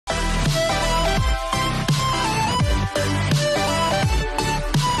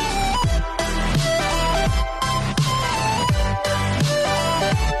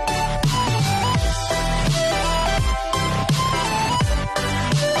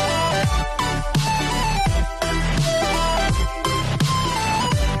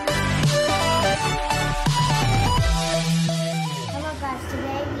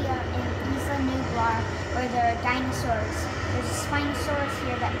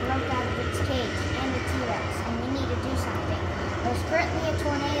broke out of its cage, and the T-Rex, and we need to do something. There's currently a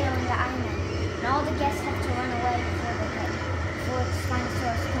tornado in the island, and all the guests have to run away before the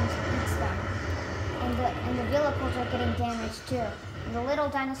Spinosaurus comes and eats them. And the vehicles are getting damaged too. And the little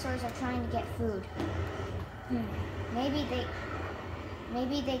dinosaurs are trying to get food. Maybe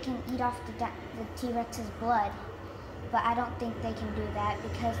they can eat off the T-Rex's blood, but I don't think they can do that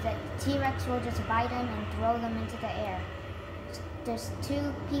because the T-Rex will just bite them and throw them into the air. There's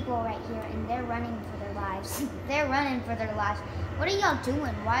two people right here, and they're running for their lives. They're running for their lives. What are y'all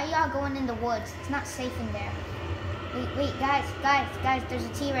doing? Why are y'all going in the woods? It's not safe in there. Wait, guys, there's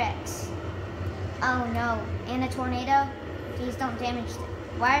a T-Rex. Oh no, and a tornado? Please don't damage it.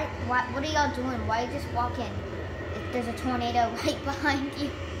 What are y'all doing? Why you just walk in? There's a tornado right behind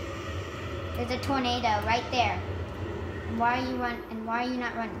you. There's a tornado right there. And why are you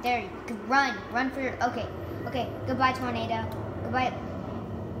not running? There, you can run for your, okay, goodbye tornado. Goodbye,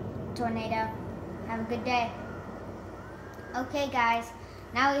 tornado. Have a good day. Okay, guys.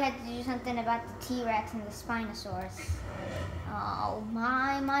 Now we have to do something about the T-Rex and the Spinosaurus. Oh,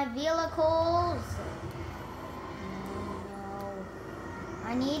 my vehicles. No.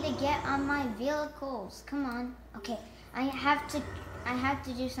 I need to get on my vehicles. Come on. Okay, I have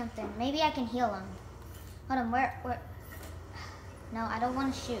to do something. Maybe I can heal them. Hold on, where? No, I don't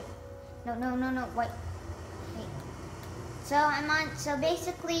want to shoot. No, wait. So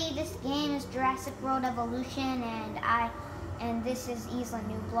basically this game is Jurassic World Evolution, and this is Isla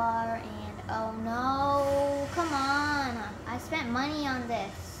Nublar, and oh no, come on. I spent money on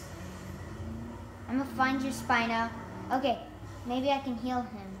this. I'm gonna find you, Spino. Okay, maybe I can heal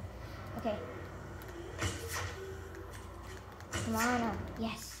him. Okay. Come on,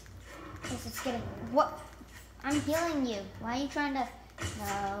 yes. Yes, let's get it. What? I'm healing you. Why are you trying to?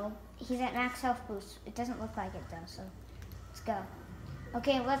 No, he's at max health boost. It doesn't look like it though, so let's go.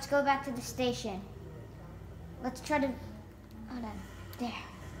 Okay, let's go back to the station. Let's try to, hold on, there.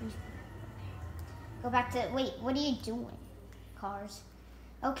 Go back to, wait, what are you doing, cars?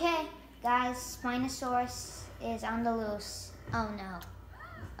 Okay, guys, Spinosaurus is on the loose. Oh no.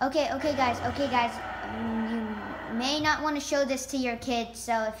 Okay, guys, you may not want to show this to your kids,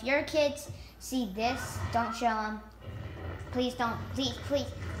 so if your kids see this, don't show them. Please don't,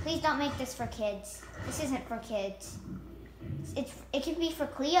 please don't make this for kids. This isn't for kids. It can be for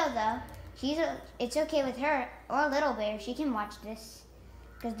Cleo though. It's okay with her, or Little Bear. She can watch this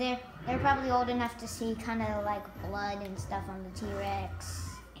because they're probably old enough to see kind of like blood and stuff on the T-Rex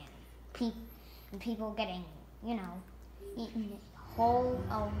and people getting, you know, eaten whole.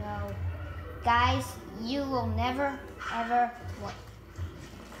 Oh no, guys, you will never ever.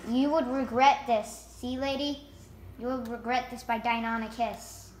 You would regret this. See, lady, you will regret this by dying on a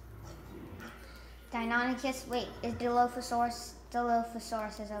kiss. Deinonychus, wait, is Dilophosaurus?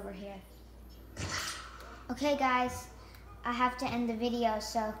 Dilophosaurus is over here. Okay, guys, I have to end the video,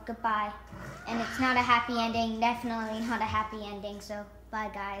 so goodbye. And it's not a happy ending, definitely not a happy ending, so bye,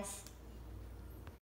 guys.